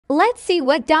Let's see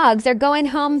what dogs are going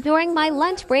home during my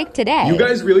lunch break today. You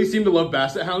guys really seem to love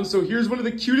basset hounds, so here's one of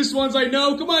the cutest ones I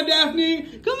know. Come on,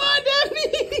 Daphne. Come on,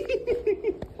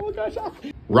 Daphne. Oh, gosh.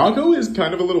 Rocco is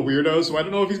kind of a little weirdo, so I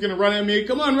don't know if he's going to run at me.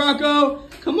 Come on, Rocco.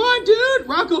 Come on, dude.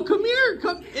 Rocco, come here.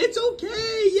 Come. It's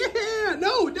okay. Yeah.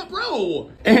 No,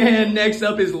 bro. And next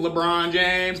up is LeBron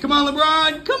James. Come on,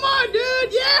 LeBron. Come on,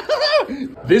 dude.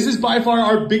 Yeah. This is by far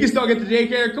our biggest dog at the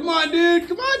daycare. Come on, dude.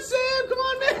 Come on, Sam. Come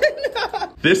on, man.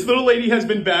 This little lady has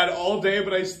been bad all day,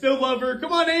 but I still love her.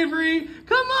 Come on, Avery.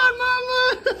 Come on,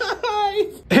 Mama.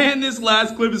 And this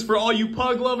last clip is for all you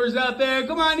pug lovers out there.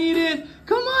 Come on, Edith.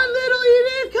 Come on, little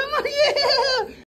Edith. Come on, yeah.